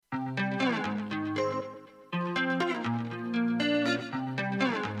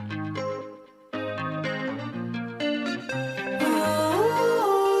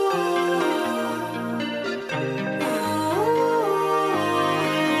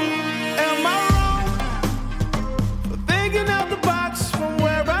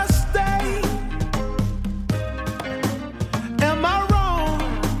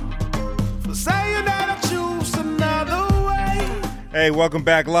Hey, welcome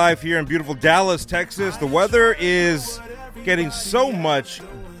back live here in beautiful Dallas, Texas. The weather is getting so much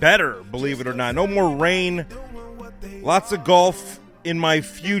better, believe it or not. No more rain, lots of golf in my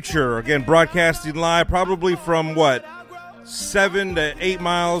future. Again, broadcasting live probably from, 7 to 8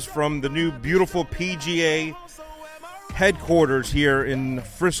 miles from the new beautiful PGA headquarters here in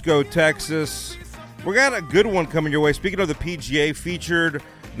Frisco, Texas. We got a good one coming your way. Speaking of the PGA, featured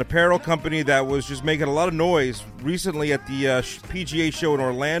an apparel company that was just making a lot of noise recently at the PGA show in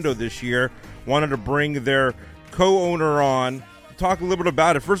Orlando this year. Wanted to bring their co-owner on, talk a little bit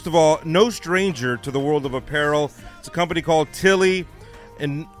about it. First of all, no stranger to the world of apparel. It's a company called Tilley,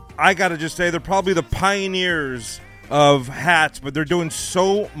 and I got to just say they're probably the pioneers of hats, but they're doing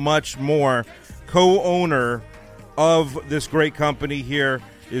so much more. Co-owner of this great company here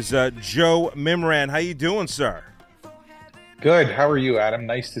is Joe Mimran. How you doing, sir? Good. How are you, Adam?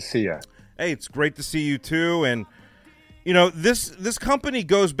 Nice to see you. Hey, it's great to see you too. And you know, this company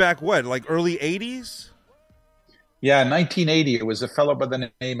goes back like early 80s? Yeah, 1980. It was a fellow by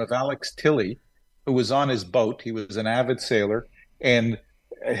the name of Alex Tilley who was on his boat. He was an avid sailor, and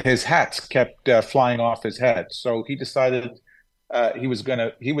his hats kept flying off his head. So he decided he was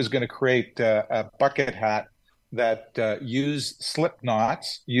gonna create a bucket hat that used slip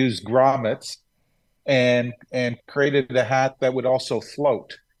knots, used grommets, and created a hat that would also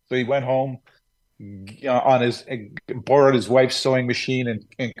float. So he went home borrowed his wife's sewing machine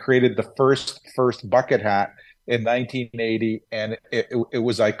and created the first bucket hat in 1980, and it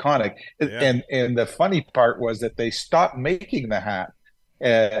was iconic. Yeah. And the funny part was that they stopped making the hat.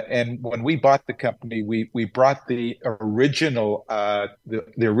 And when we bought the company, we brought the original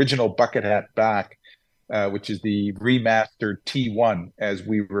bucket hat back, which is the remastered T1 as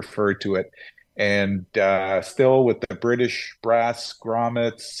we refer to it. And still with the British brass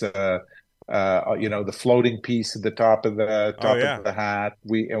grommets, the floating piece at the top of the hat.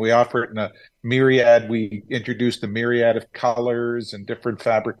 We offer it in a myriad. We introduced a myriad of colors and different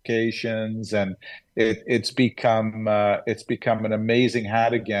fabrications, and it's become an amazing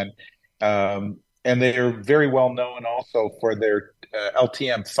hat again. And they are very well known also for their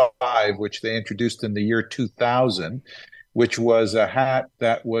LTM5, which they introduced in the year 2000. Which was a hat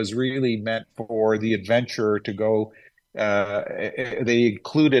that was really meant for the adventurer to go. They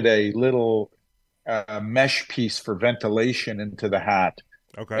included a little mesh piece for ventilation into the hat.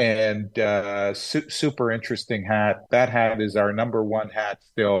 Okay. And super interesting hat. That hat is our number one hat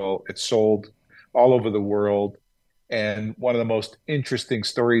still. It's sold all over the world. And one of the most interesting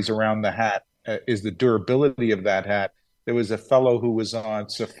stories around the hat is the durability of that hat. There was a fellow who was on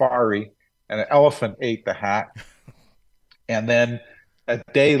safari, and an elephant ate the hat. And then a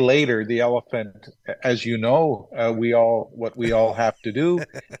day later, the elephant, as you know, we all have to do.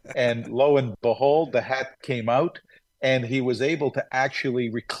 And lo and behold, the hat came out, and he was able to actually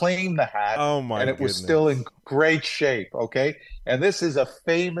reclaim the hat. Oh my! And it was still in great shape. Okay, and this is a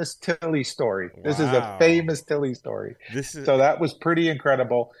famous Tilley story. Wow. This is a famous Tilley story. So that was pretty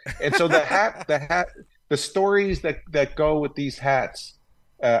incredible. And so the stories that go with these hats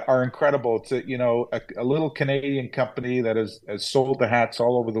are incredible. It's a little Canadian company that has sold the hats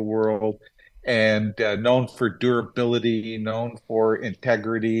all over the world, and known for durability, known for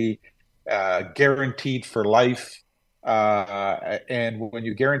integrity, guaranteed for life. And when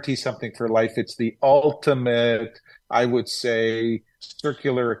you guarantee something for life, it's the ultimate, I would say,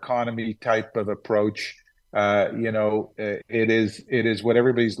 circular economy type of approach. It is what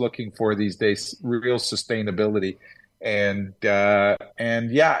everybody's looking for these days, real sustainability. And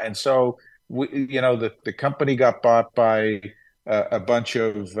so the company got bought by a bunch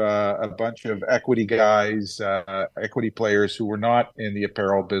of equity guys, equity players who were not in the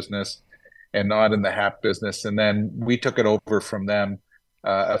apparel business and not in the hat business, and then we took it over from them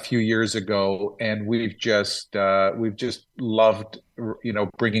a few years ago, and we've just loved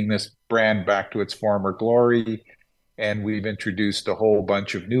bringing this brand back to its former glory. And we've introduced a whole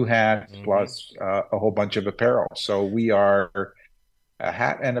bunch of new hats, plus a whole bunch of apparel. So we are a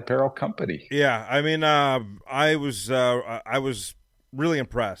hat and apparel company. Yeah, I mean, I was really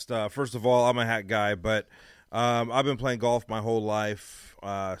impressed. First of all, I'm a hat guy, but I've been playing golf my whole life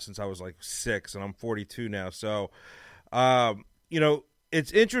since I was like 6, and I'm 42 now. So,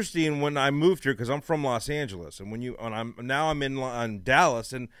 it's interesting when I moved here because I'm from Los Angeles, and I'm in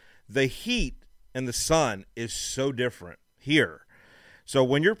Dallas, and the heat and the sun is so different here. So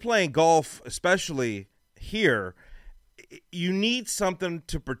when you're playing golf, especially here, you need something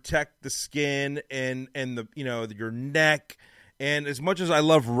to protect the skin and the your neck. And as much as I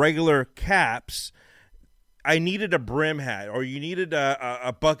love regular caps, I needed a brim hat, or you needed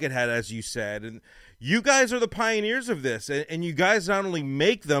a bucket hat, as you said. And you guys are the pioneers of this, and you guys not only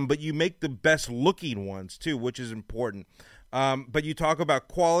make them, but you make the best looking ones too, which is important. But you talk about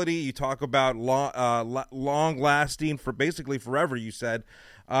quality, you talk about long lasting for basically forever, you said,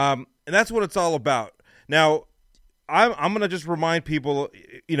 and that's what it's all about. Now, I'm going to just remind people,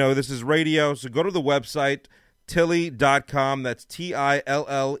 this is radio, so go to the website, Tilley.com. That's Tilley.com.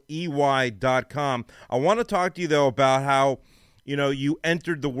 I want to talk to you, though, about how, you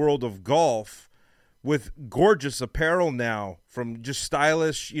entered the world of golf with gorgeous apparel now, from just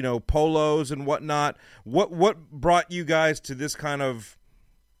stylish, polos and whatnot. What brought you guys to this kind of,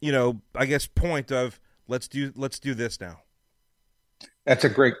 I guess, point of let's do this now? That's a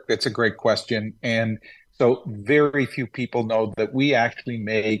great question. And so very few people know that we actually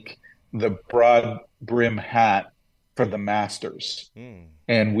make the broad brim hat for the Masters.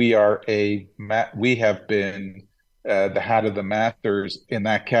 And we have been the hat of the Masters in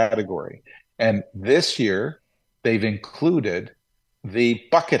that category. And this year, they've included the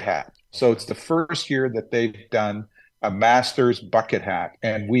bucket hat. So it's the first year that they've done a Masters bucket hat.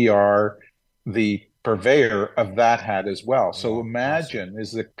 And we are the purveyor of that hat as well. So imagine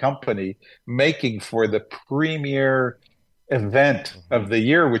is the company making for the premier event of the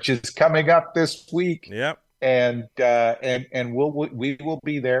year, which is coming up this week. Yep. And we will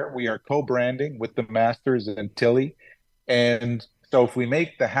be there. We are co-branding with the Masters and Tilley. And so if we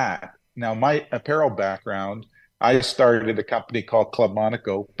make the hat, now my apparel background, I started a company called Club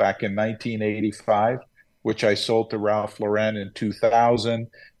Monaco back in 1985, which I sold to Ralph Lauren in 2000.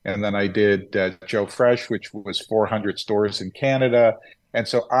 And then I did Joe Fresh, which was 400 stores in Canada. And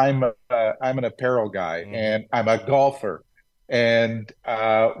so I'm an apparel guy, and I'm a golfer. And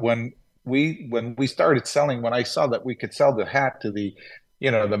when we started selling, when I saw that we could sell the hat to the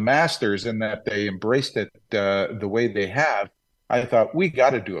Masters, and that they embraced it the way they have, I thought we got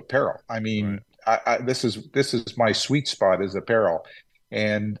to do apparel. I mean, right. This is my sweet spot is apparel,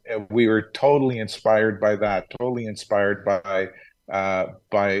 and we were totally inspired by that. Totally inspired by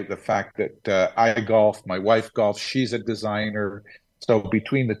the fact that I golf, my wife golfs, she's a designer. So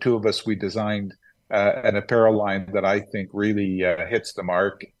between the two of us, we designed an apparel line that I think really hits the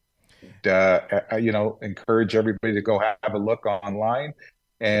mark. Encourage everybody to go have a look online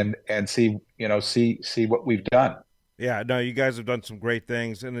and see what we've done. Yeah, no, you guys have done some great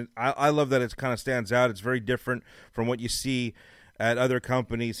things, and I love that it kind of stands out. It's very different from what you see at other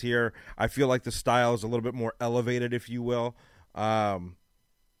companies here. I feel like the style is a little bit more elevated, if you will.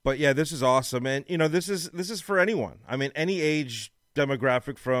 But yeah, this is awesome, and this is for anyone. I mean, any age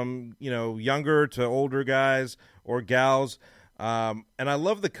demographic, from younger to older guys or gals. And I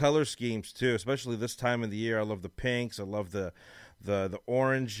love the color schemes too, especially this time of the year. I love the pinks. I love the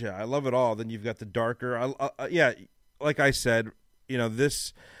orange. I love it all. Then you've got the darker. Like I said,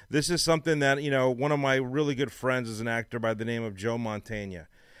 this is something that one of my really good friends is an actor by the name of Joe Mantegna,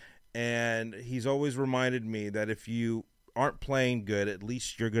 and he's always reminded me that if you aren't playing good, at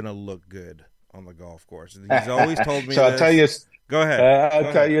least you're gonna look good on the golf course. And he's always told me. So this. I'll tell you. Go ahead.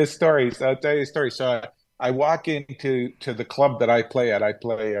 I'll tell you a story. So I walk into the club that I play at. I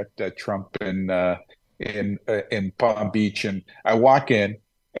play at Trump in Palm Beach, and I walk in,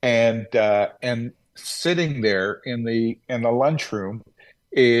 and sitting there in the lunchroom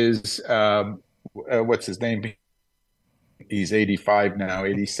is what's his name? He's 85 now,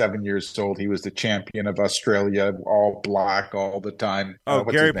 87 years old. He was the champion of Australia, all black all the time. Oh,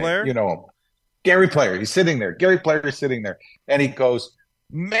 Gary Player? You know him. Gary Player. He's sitting there. Gary Player is sitting there. And he goes,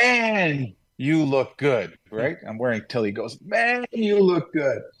 "Man, you look good," right? I'm wearing Tilley. He goes, "Man, you look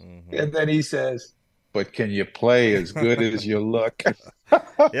good." Mm-hmm. And then he says, "But can you play as good as you look?"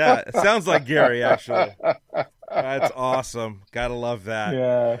 Yeah, it sounds like Gary, actually. That's awesome. Gotta love that.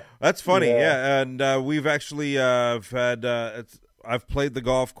 Yeah, that's funny. Yeah, and we've actually I've played the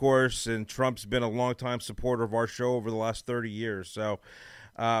golf course, and Trump's been a longtime supporter of our show over the last 30 years. So,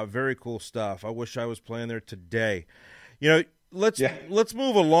 very cool stuff. I wish I was playing there today. Let's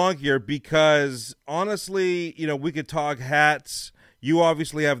move along here, because honestly, we could talk hats. You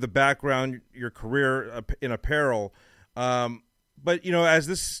obviously have the background, your career in apparel. But, as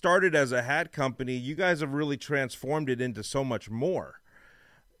this started as a hat company, you guys have really transformed it into so much more,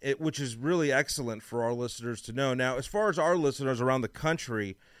 which is really excellent for our listeners to know. Now, as far as our listeners around the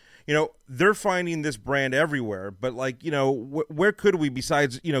country, they're finding this brand everywhere. But, where could we,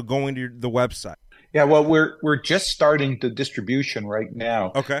 besides, going to the website? Yeah, well, we're just starting the distribution right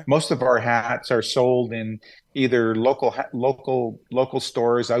now. Okay. Most of our hats are sold in either local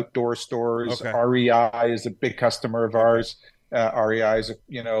stores, outdoor stores. Okay. REI is a big customer of ours. REI is,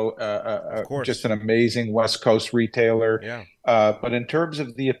 just an amazing West Coast retailer. Yeah. But in terms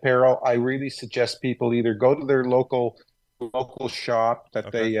of the apparel, I really suggest people either go to their local shop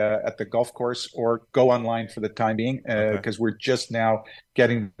that they at the golf course, or go online for the time being, because we're just now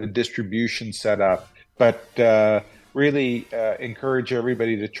getting the distribution set up. But really encourage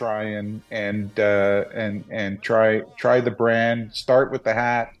everybody to try and try the brand. Start with the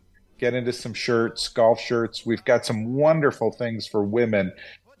hat. Get into some shirts, golf shirts. We've got some wonderful things for women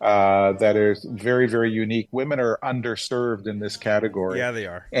that are very, very unique. Women are underserved in this category. Yeah, they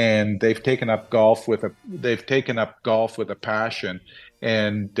are, and they've taken up golf with a passion.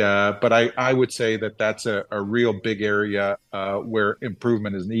 And but I would say that that's a real big area where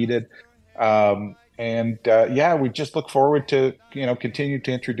improvement is needed. We just look forward to continue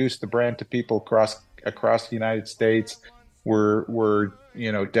to introduce the brand to people across the United States. We're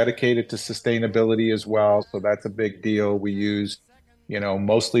dedicated to sustainability as well, so that's a big deal. We use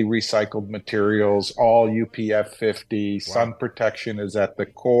mostly recycled materials, all UPF 50. Wow. Sun protection is at the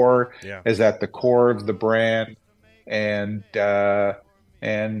core of the brand,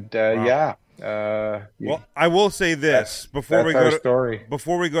 Well, I will say this before we go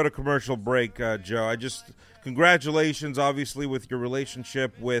to commercial break, Joe. Congratulations, obviously, with your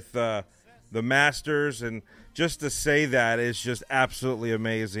relationship with the Masters, and just to say that is just absolutely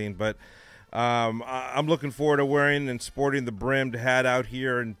amazing. But I'm looking forward to wearing and sporting the brimmed hat out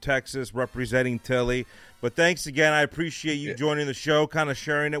here in Texas, representing Tilley. But thanks again. I appreciate you joining the show, kind of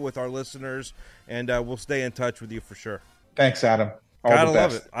sharing it with our listeners, and we'll stay in touch with you for sure. Thanks, Adam. Gotta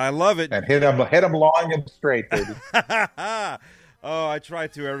love it. I love it. And hit them long and straight, baby. Oh, I try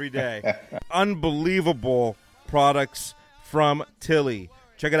to every day. Unbelievable products from Tilley.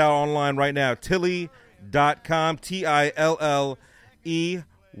 Check it out online right now. Tilley.com. TILLEY.com.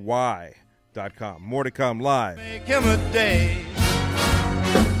 More to come live. Make him a day.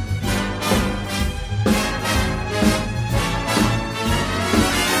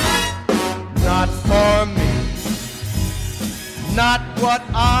 Not for me. Not what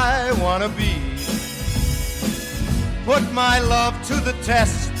I want to be. Put my love to the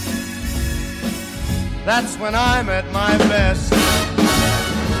test. That's when I'm at my best.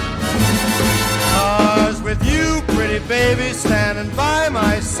 'Cause with you, pretty baby, standing by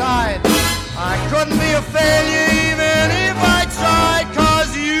my side,